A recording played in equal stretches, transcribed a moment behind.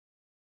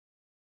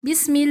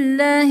بسم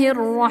الله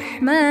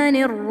الرحمن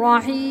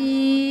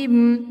الرحيم.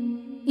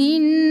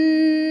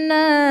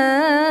 إنا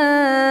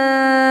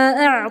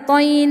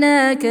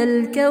أعطيناك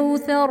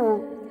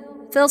الكوثر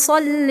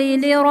فصل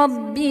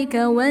لربك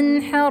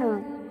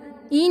وانحر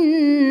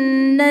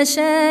إن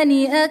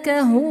شانئك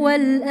هو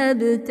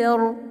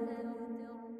الأبتر.